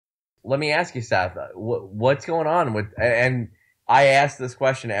let me ask you, Seth, what's going on with, and I ask this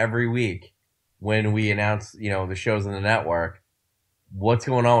question every week when we announce, the shows on the network. What's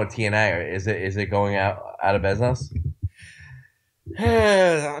going on with TNA? Is it going out of business?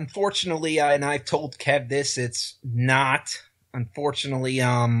 Unfortunately, and I've told Kev this, it's not. Unfortunately,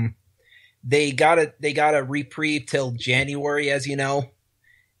 they got a reprieve till January, as you know,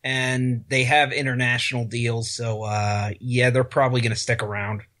 and they have international deals. So, yeah, they're probably going to stick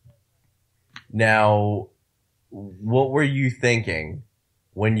around. Now, what were you thinking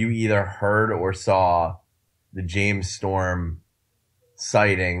when you either heard or saw the James Storm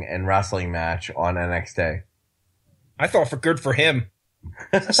sighting and wrestling match on NXT? I thought good for him.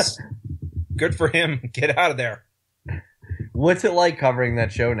 Good for him. Get out of there. What's it like covering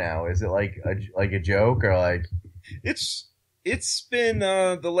that show now? Is it like a joke or like? It's been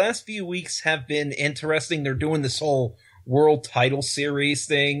the last few weeks have been interesting. They're doing this whole world title series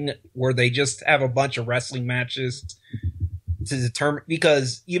thing where they just have a bunch of wrestling matches to determine,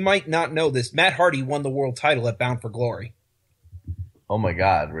 because you might not know this, Matt Hardy won the world title at Bound for Glory. Oh my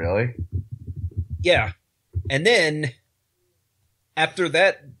God, really? Yeah. And then after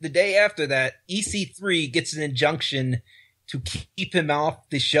that, the day after that, EC3 gets an injunction to keep him off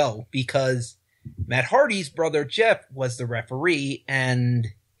the show because Matt Hardy's brother Jeff was the referee and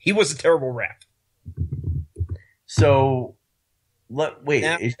he was a terrible ref. So, wait.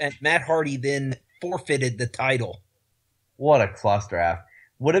 And Matt Hardy then forfeited the title. What a cluster.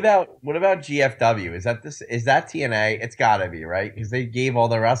 What about GFW? Is that TNA? It's gotta be, right? Because they gave all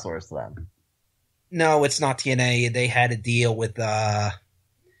the wrestlers to them. No, it's not TNA. They had a deal with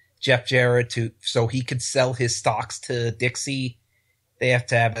Jeff Jarrett so he could sell his stocks to Dixie. They have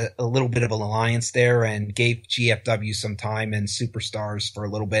to have a little bit of an alliance there, and gave GFW some time and Superstars for a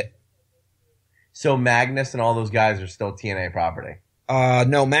little bit. So Magnus and all those guys are still TNA property?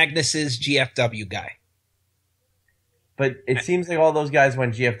 No, Magnus is GFW guy. But it seems like all those guys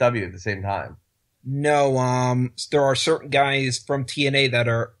went GFW at the same time. No, there are certain guys from TNA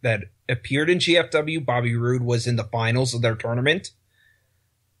that appeared in GFW. Bobby Roode was in the finals of their tournament.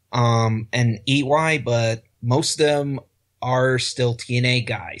 And EY, but most of them are still TNA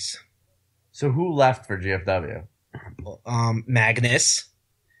guys. So who left for GFW? Magnus.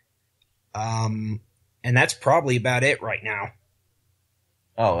 And that's probably about it right now.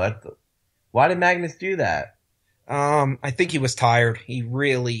 Oh, why did Magnus do that? I think he was tired. He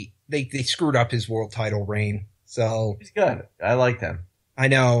really, they screwed up his world title reign. So he's good. I liked him. I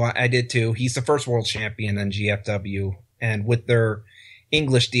know, I did too. He's the first world champion in GFW, and with their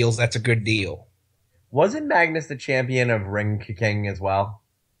English deals, that's a good deal. Wasn't Magnus the champion of Ring King as well?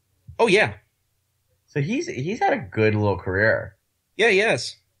 Oh yeah. So he's had a good little career. Yeah, he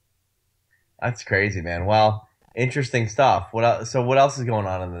has. That's crazy, man. Well, interesting stuff. What else is going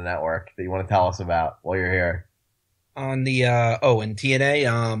on in the network that you want to tell us about while you're here? On the in TNA,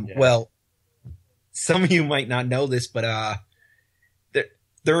 Yeah. Well, some of you might not know this, but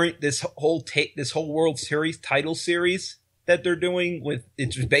they're this whole World Series title series that they're doing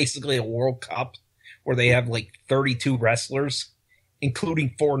it's basically a World Cup where they have like 32 wrestlers,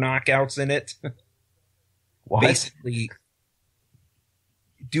 including 4 knockouts in it. What? Basically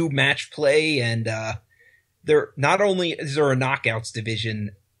do match play, and there not only is there a knockouts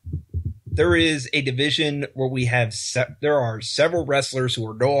division, there is a division where we have there are several wrestlers who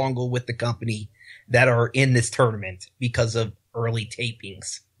are no longer with the company that are in this tournament because of early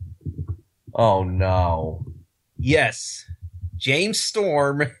tapings. Oh no. Yes. James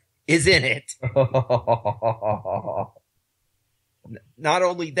Storm is in it. Not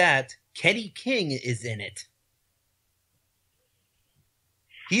only that, Kenny King is in it.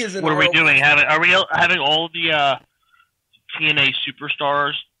 He is in. What are we doing? Are we having all the TNA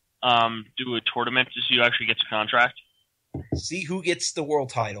superstars do a tournament to see who actually gets a contract? See who gets the world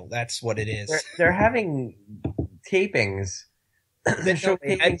title. That's what it is. They're having tapings. They're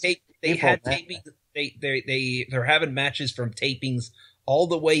having matches from tapings all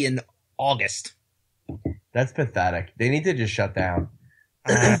the way in August. That's pathetic. They need to just shut down.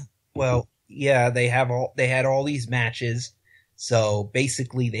 Well, yeah, they had all these matches. So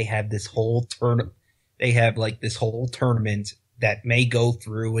basically they have this whole this whole tournament that may go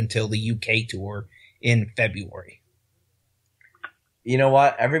through until the UK tour in February. You know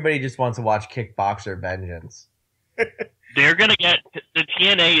what? Everybody just wants to watch Kickboxer Vengeance. They're going to the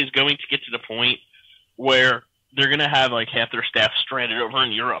TNA is going to get to the point where they're going to have like half their staff stranded over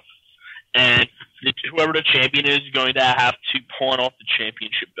in Europe. And whoever the champion is going to have to pawn off the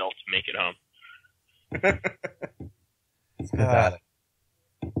championship belt to make it home. It's pathetic.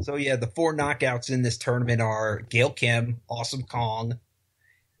 So yeah, the 4 knockouts in this tournament are Gail Kim, Awesome Kong,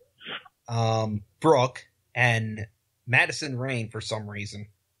 Brooke and Madison Rayne for some reason.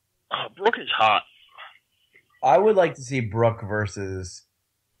 Brooke is hot. I would like to see Brooke versus,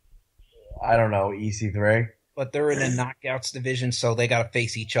 I don't know, EC3. But they're in a knockouts division, so they got to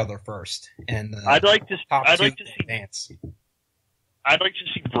face each other first. And I'd like to see advance. I'd like to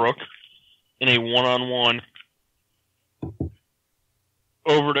see Brooke in a one-on-one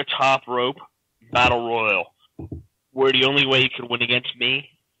over the top rope battle royal, where the only way you could win against me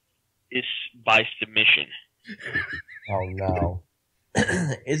is by submission. Oh no!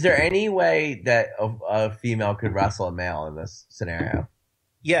 Is there any way that a female could wrestle a male in this scenario?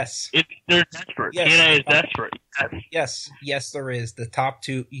 Yes. They're desperate. Yes. TNA is desperate. Yes, there is. The top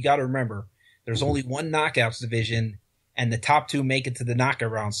two, you got to remember, there's only one knockouts division, and the top two make it to the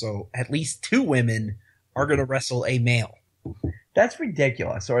knockout round, so at least 2 women are going to wrestle a male. That's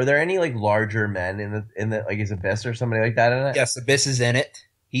ridiculous. So are there any like larger men in the like is Abyss or somebody like that in it? Yes, Abyss is in it.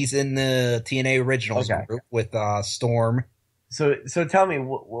 He's in the TNA Originals group with Storm. So tell me,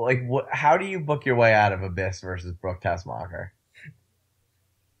 how do you book your way out of Abyss versus Brooke Tessmacher?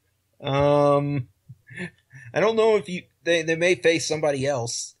 I don't know if they may face somebody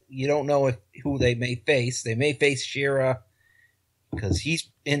else. You don't know who they may face. They may face Shira because he's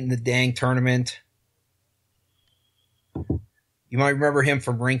in the dang tournament. You might remember him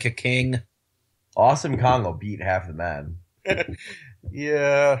from Ring of King. Awesome Kong beat half the men.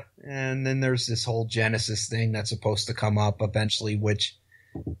 Yeah, and then there's this whole Genesis thing that's supposed to come up eventually, which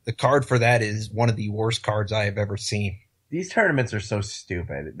the card for that is one of the worst cards I have ever seen. These tournaments are so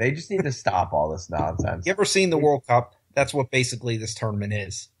stupid. They just need to stop all this nonsense. You ever seen the World Cup? That's what basically this tournament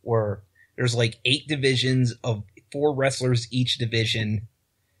is, where there's like 8 divisions of 4 wrestlers each division,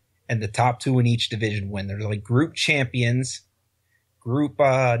 and the top 2 in each division win. There's like group champions, group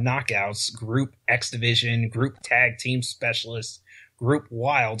knockouts, group X division, group tag team specialists, group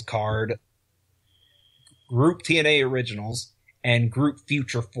wild card, group TNA originals, and group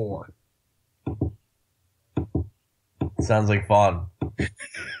future 4. Sounds like fun.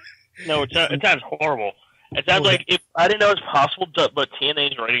 No, it sounds horrible. It sounds like if I didn't know it's possible, but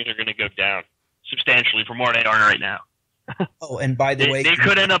TNA's ratings are going to go down substantially from where they are right now. Oh, and by the way, they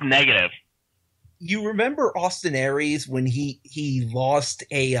could end up negative. You remember Austin Aries when he lost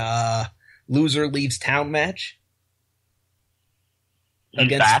a loser leaves town match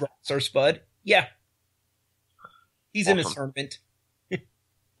against Ross or Spud? Yeah, he's awesome. In a tournament.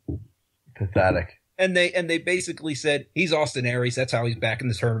 Pathetic. And they basically said he's Austin Aries. That's how he's back in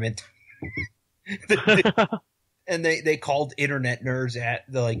the tournament. And they called internet nerds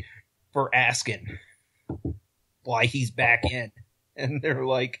for asking why he's back in, and they're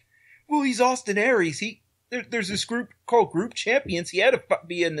like, "Well, he's Austin Aries. There's this group called Group Champions. He had to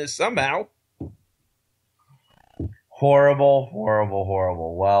be in this somehow." Horrible, horrible,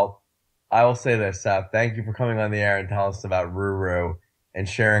 horrible. Well, I will say this, Seth. Thank you for coming on the air and telling us about Ruru and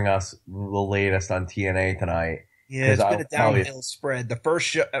sharing us the latest on TNA tonight. Yeah, it's been a downhill spread. The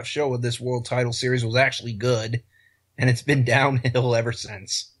first show of this World Title Series was actually good, and it's been downhill ever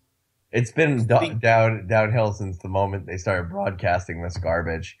since. It's been downhill since the moment they started broadcasting this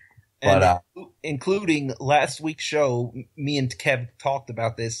garbage. But including last week's show, me and Kev talked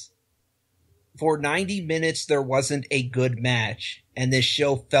about this. For 90 minutes, there wasn't a good match, and this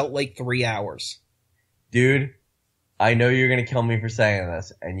show felt like 3 hours. Dude, I know you're going to kill me for saying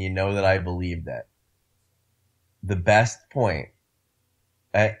this, and you know that I believed it. The best point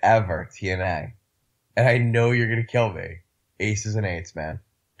ever, TNA, and I know you're going to kill me, Aces and Eights, man.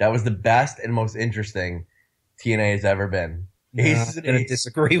 That was the best and most interesting TNA has ever been. Aces I'm going to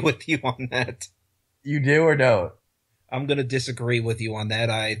disagree with you on that. You do or don't? I'm going to disagree with you on that.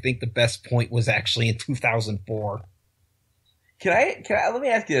 I think the best point was actually in 2004. Can I let me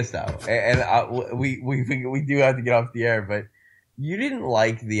ask you this though, and we do have to get off the air, but you didn't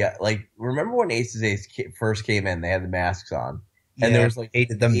like remember when Aces first came in? They had the masks on, and there was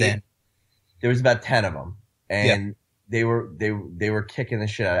hated them then. There was about 10 of them, and they were kicking the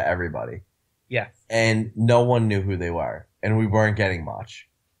shit out of everybody. Yeah, and no one knew who they were, and we weren't getting much.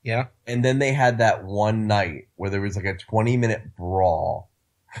 Yeah, and then they had that one night where there was like a 20-minute brawl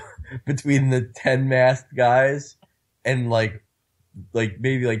between the 10 masked guys and like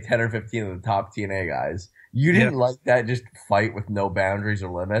maybe 10 or 15 of the top TNA guys. You didn't like that just fight with no boundaries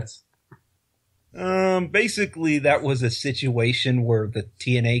or limits? Basically that was a situation where the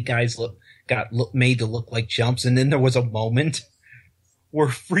TNA guys got made to look like chumps, and then there was a moment where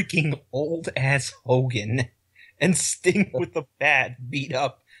freaking old ass Hogan and Sting with the bat beat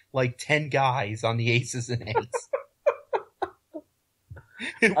up like 10 guys on the Aces and Eights.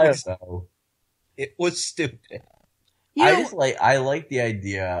 I don't know. It was stupid. I like the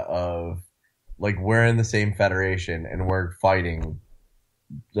idea of like we're in the same federation and we're fighting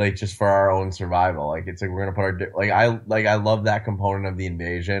like just for our own survival. Like it's like we're gonna put our I love that component of the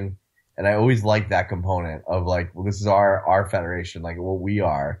invasion, and I always like that component of like, well, this is our federation, like what we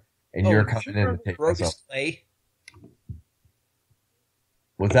are, and you're coming in to take us over. Clay?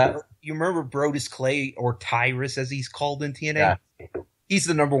 What's that? You remember Brodus Clay, or Tyrus as he's called in TNA? Yeah. He's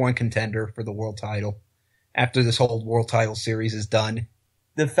the number one contender for the world title after this whole world title series is done.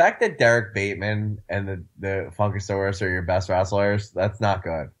 The fact that Derek Bateman and the Funkasaurus are your best wrestlers, that's not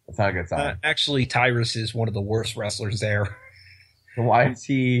good. That's not a good sign. Actually, Tyrus is one of the worst wrestlers there. So why is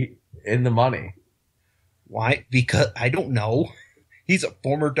he in the money? Why? Because I don't know. He's a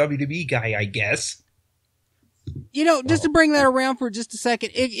former WWE guy, I guess. Just to bring that around for just a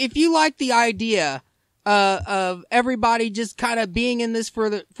second, if you like the idea of everybody just kind of being in this for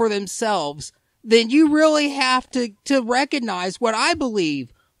themselves, then you really have to recognize what I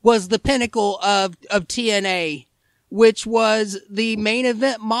believe was the pinnacle of TNA, which was the main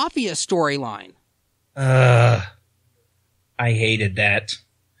event Mafia storyline. I hated that.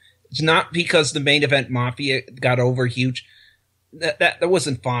 It's not because the main event Mafia got over huge. That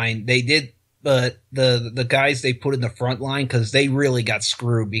wasn't fine. They did, but the guys they put in the front line, because they really got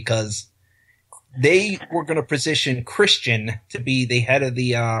screwed, because they were going to position Christian to be the head of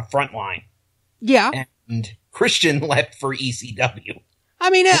the front line. Yeah, and Christian left for ECW.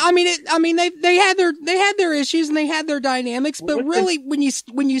 They had their issues and they had their dynamics, but really, when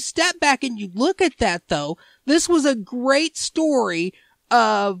you step back and you look at that, though, this was a great story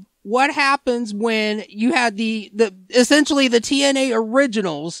of what happens when you had the essentially the TNA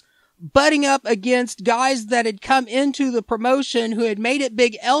originals butting up against guys that had come into the promotion who had made it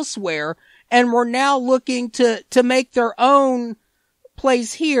big elsewhere and were now looking to make their own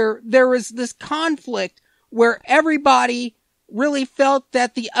place here. There was this conflict where everybody really felt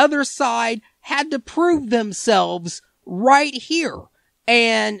that the other side had to prove themselves right here.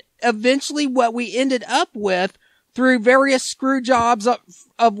 And eventually what we ended up with, through various screw jobs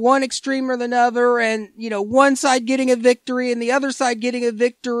of one extreme or the other, and, one side getting a victory and the other side getting a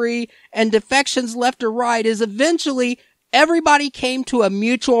victory, and defections left or right, is eventually everybody came to a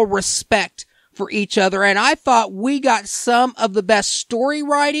mutual respect for each other, and I thought we got some of the best story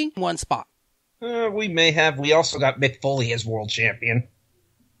writing in one spot. We may have. We also got Mick Foley as world champion.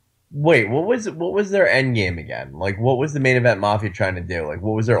 Wait, what was their end game again? Like, what was the main event Mafia trying to do? Like,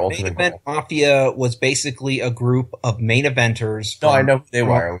 what was their ultimate goal? Main event Mafia was basically a group of main eventers. No, I know who they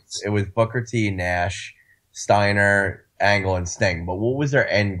were. It was Booker T, Nash, Steiner, Angle, and Sting. But what was their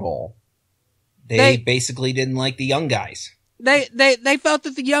end goal? They basically didn't like the young guys. They felt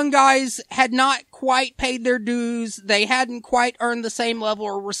that the young guys had not quite paid their dues. They hadn't quite earned the same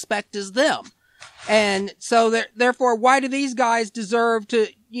level of respect as them. And so therefore, why do these guys deserve to,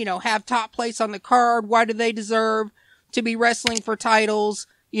 have top place on the card? Why do they deserve to be wrestling for titles?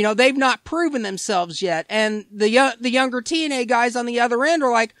 They've not proven themselves yet. And the younger TNA guys on the other end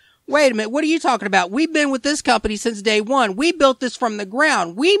are like, wait a minute, what are you talking about? We've been with this company since day one. We built this from the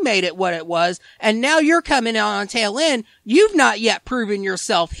ground. We made it what it was. And now you're coming on tail end. You've not yet proven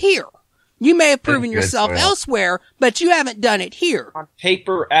yourself here. You may have proven yourself elsewhere, but you haven't done it here. On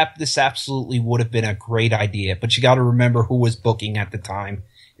paper, this absolutely would have been a great idea, but you got to remember who was booking at the time,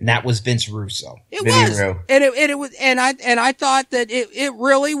 and that was Vince Russo. It was, and it was, and I thought that it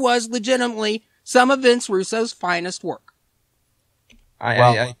really was legitimately some of Vince Russo's finest work.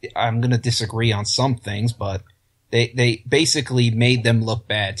 I'm going to disagree on some things, but they basically made them look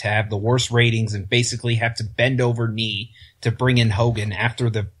bad to have the worst ratings and basically have to bend over knee to bring in Hogan after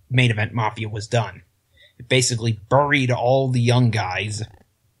the main event Mafia was done. It basically buried all the young guys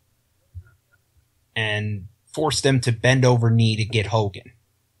and forced them to bend over knee to get Hogan.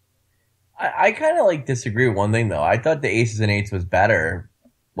 I kind of diagree with one thing though. I thought the Aces and Eights was better.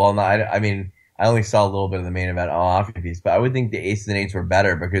 Well, no, I mean, I only saw a little bit of the main event Mafia piece, but I would think the Aces and Eights were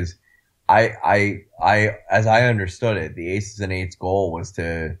better because I as I understood it, the Aces and Eights goal was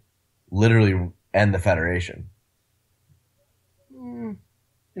to literally end the Federation.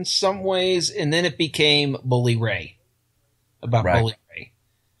 In some ways, and then it became Bully Ray. Bully Ray.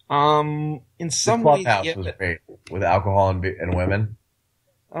 In some ways, yeah, was great with alcohol and women.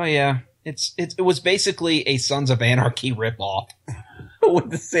 Oh yeah, it was basically a Sons of Anarchy ripoff with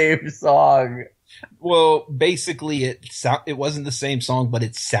the same song. Well, basically, it wasn't the same song, but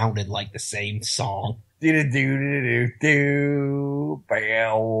it sounded like the same song. It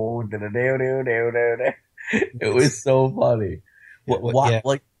was so funny. What?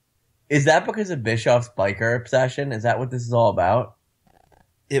 Like, is that because of Bischoff's biker obsession? Is that what this is all about?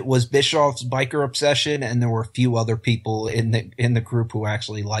 it was Bischoff's biker obsession, and there were a few other people in the group who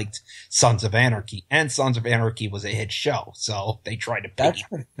actually liked Sons of Anarchy. And Sons of Anarchy was a hit show, so they tried to That's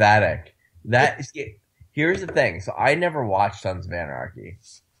pathetic. Here's the thing. So I never watched Sons of Anarchy.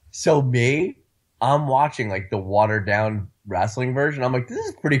 So I'm watching like the watered down wrestling version. I'm like, this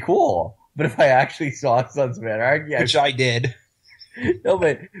is pretty cool. But if I actually saw Sons of Anarchy, which I did. No,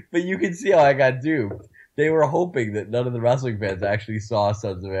 but you can see how I got duped. They were hoping that none of the wrestling fans actually saw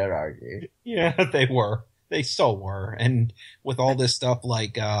Sons of Anarchy. Yeah, they were. They so were. And with all this stuff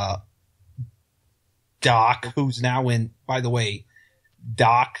like Doc, who's now in, by the way,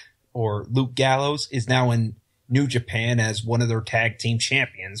 Doc or Luke Gallows is now in New Japan as one of their tag team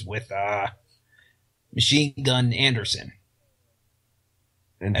champions with Machine Gun Anderson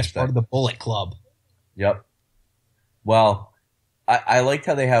as part of the Bullet Club. Yep. Well, I liked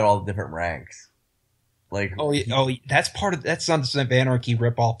how they had all the different ranks. Like, that's Sons of Anarchy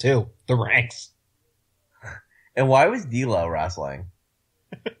ripoff too. The ranks. And why was D'Lo wrestling?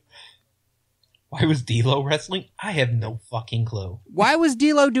 Why was D'Lo wrestling? I have no fucking clue. Why was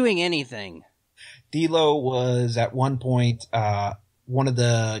D'Lo doing anything? D'Lo was at one point one of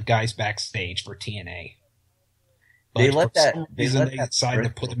the guys backstage for TNA. But they decided to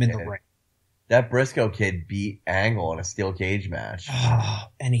put him in the ring. That Briscoe kid beat Angle in a steel cage match.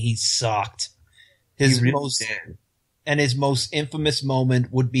 And he sucked. His most infamous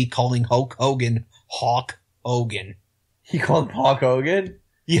moment would be calling Hulk Hogan Hawk Hogan. He called him Hawk Hogan?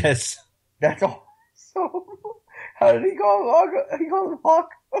 Yes. That's awesome. How did he call him Hawk? He called him Hawk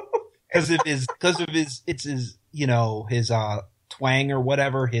Because of his his twang or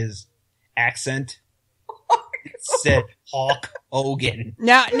whatever, his accent. It said Hawk Hogan.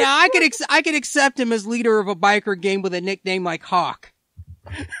 Now I could accept him as leader of a biker gang with a nickname like Hawk.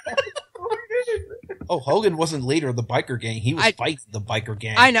 Oh, Hogan wasn't leader of the biker gang. He was fighting the biker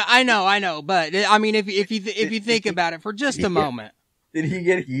gang. I know. But I mean, if you think about it for just a moment, did he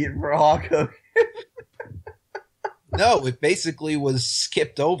get heat for Hawk Hogan? No, it basically was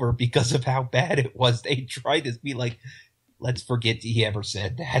skipped over because of how bad it was. They tried to be like, let's forget he ever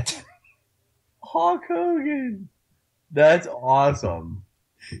said that. Hawk Hogan. That's awesome.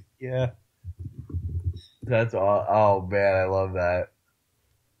 Yeah. Oh man, I love that.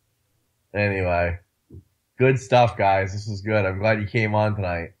 Anyway, good stuff, guys. This was good. I'm glad you came on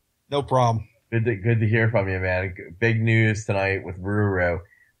tonight. No problem. Good to hear from you, man. Big news tonight with Ruru.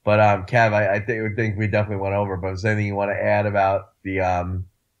 But Kev, I think we definitely went over. But is there anything you want to add about the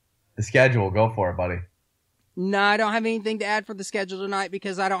schedule? Go for it, buddy. No, I don't have anything to add for the schedule tonight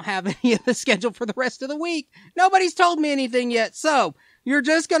because I don't have any of the schedule for the rest of the week. Nobody's told me anything yet, so you're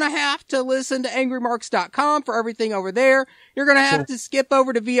just going to have to listen to AngryMarks.com for everything over there. You're going to have to skip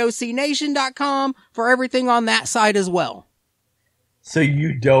over to VOCNation.com for everything on that site as well. So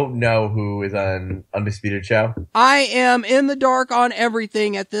you don't know who is on Undisputed Show? I am in the dark on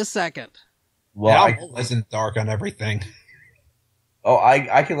everything at this second. Well, I was in the dark on everything. Oh,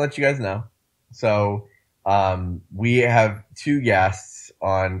 I can let you guys know. So we have two guests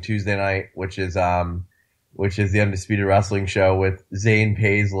on Tuesday night, which is the Undisputed Wrestling Show with Zane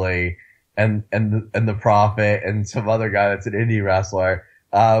Paisley and the Prophet and some other guy that's an indie wrestler.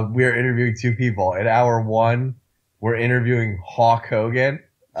 We're interviewing two people. In hour one, we're interviewing Hawk Hogan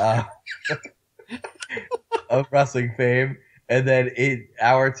of wrestling fame, and then in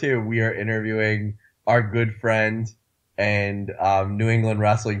hour two, we are interviewing our good friend and New England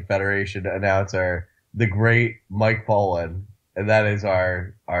Wrestling Federation announcer, the great Mike Poland, and that is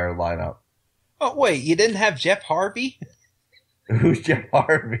our lineup. Oh, wait, you didn't have Jeff Harvey? Who's Jeff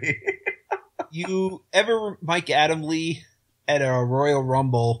Harvey? You ever Mike Adam Lee at a Royal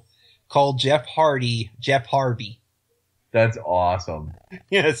Rumble called Jeff Hardy Jeff Harvey? That's awesome.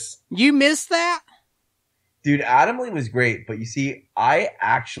 Yes. You missed that? Dude, Adam Lee was great, but you see, I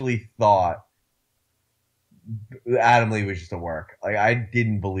actually thought Adam Lee was just a work. Like, I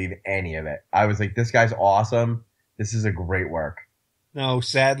didn't believe any of it. I was like, this guy's awesome. This is a great work. No,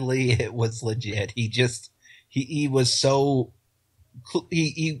 sadly, it was legit. He was so,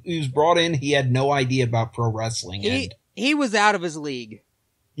 he was brought in, he had no idea about pro wrestling. He was out of his league.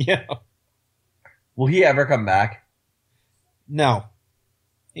 Yeah. Will he ever come back? No.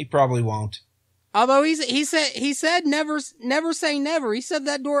 He probably won't. Although he said never say never. He said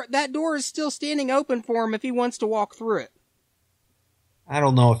that door is still standing open for him if he wants to walk through it. I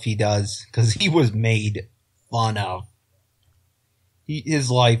don't know if he does, because he was made fun of.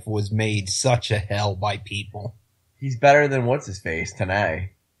 His life was made such a hell by people. He's better than what's-his-face, TNA.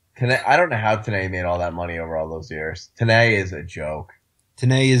 I don't know how TNA made all that money over all those years. TNA is a joke.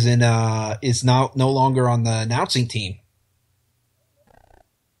 TNA is no longer on the announcing team.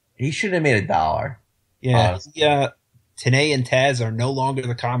 He should have made $1. Yeah, Tanae and Taz are no longer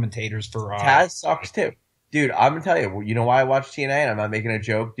the commentators for Taz sucks too. Dude, I'm gonna tell you, you know why I watch TNA, and I'm not making a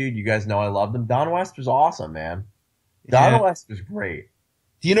joke, dude. You guys know I love them. Don West was awesome, man. Don West was great.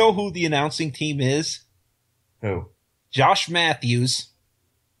 Do you know who the announcing team is? Who? Josh Matthews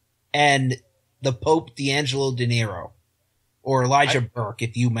and the Pope D'Angelo De Niro. Or Elijah Burke,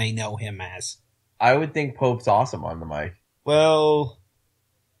 if you may know him as. I would think Pope's awesome on the mic. Well,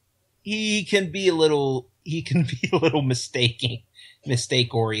 he can be a little mistake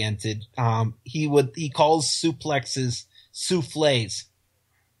oriented. He calls suplexes souffles.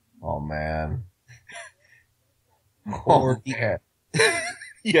 Oh man.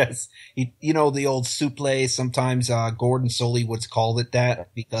 Yes. The old souffle, sometimes Gordon Soley would call it that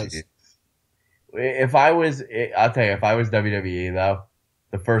because I'll tell you, if I was WWE though,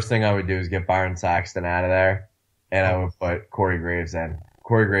 the first thing I would do is get Byron Saxton out of there, and I would put Corey Graves in.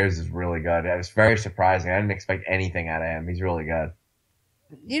 Corey Graves is really good. It was very surprising. I didn't expect anything out of him. He's really good.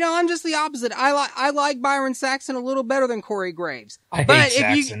 I'm just the opposite. I like Byron Saxton a little better than Corey Graves. I hate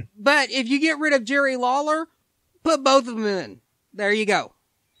Saxton. But if you get rid of Jerry Lawler, put both of them in. There you go.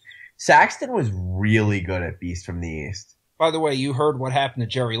 Saxton was really good at Beast from the East. By the way, you heard what happened to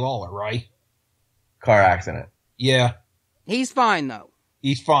Jerry Lawler, right? Car accident. Yeah. He's fine though.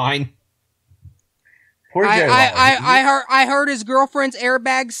 He's fine. Poor Jerry Lawler. I heard his girlfriend's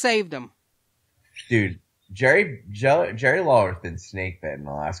airbag saved him. Dude, Jerry Lawler's been snake bitten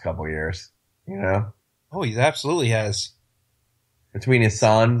the last couple of years. You know? Oh, he absolutely has. Between his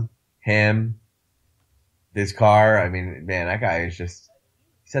son, him, his car, I mean, man, that guy is he's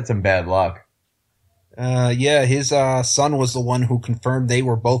had some bad luck. His son was the one who confirmed they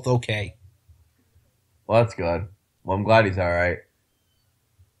were both okay. Well, that's good. Well, I'm glad he's all right.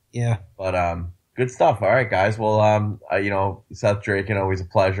 Yeah. But good stuff. All right, guys. Well, Seth Drakin, always a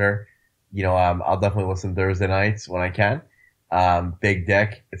pleasure. I'll definitely listen Thursday nights when I can. Big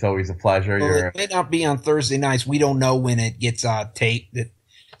Dick, it's always a pleasure. Well, it may not be on Thursday nights. We don't know when it gets taped.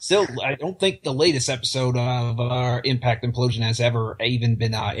 Still, I don't think the latest episode of our Impact Implosion has ever even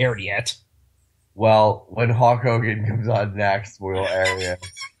been aired yet. Well, when Hulk Hogan comes on next, we'll air it.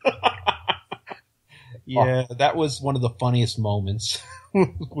 Yeah, that was one of the funniest moments.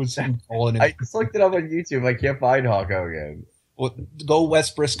 Was him calling him. I just looked it up on YouTube. I can't find Hulk Hogan. Well, go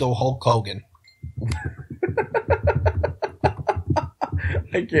West Briscoe Hulk Hogan.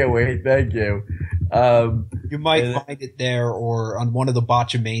 I can't wait. Thank you. You might find it there or on one of the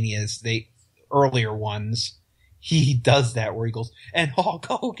Botchamanias, earlier ones. He does that where he goes, and Hulk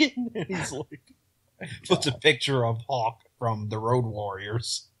Hogan, and he's like, puts a picture of Hulk from the Road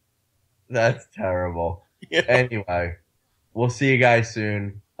Warriors. That's terrible. Yeah. Anyway, we'll see you guys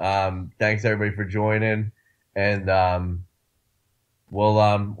soon. Thanks everybody for joining, and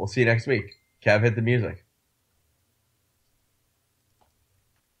we'll see you next week. Kev, hit the music.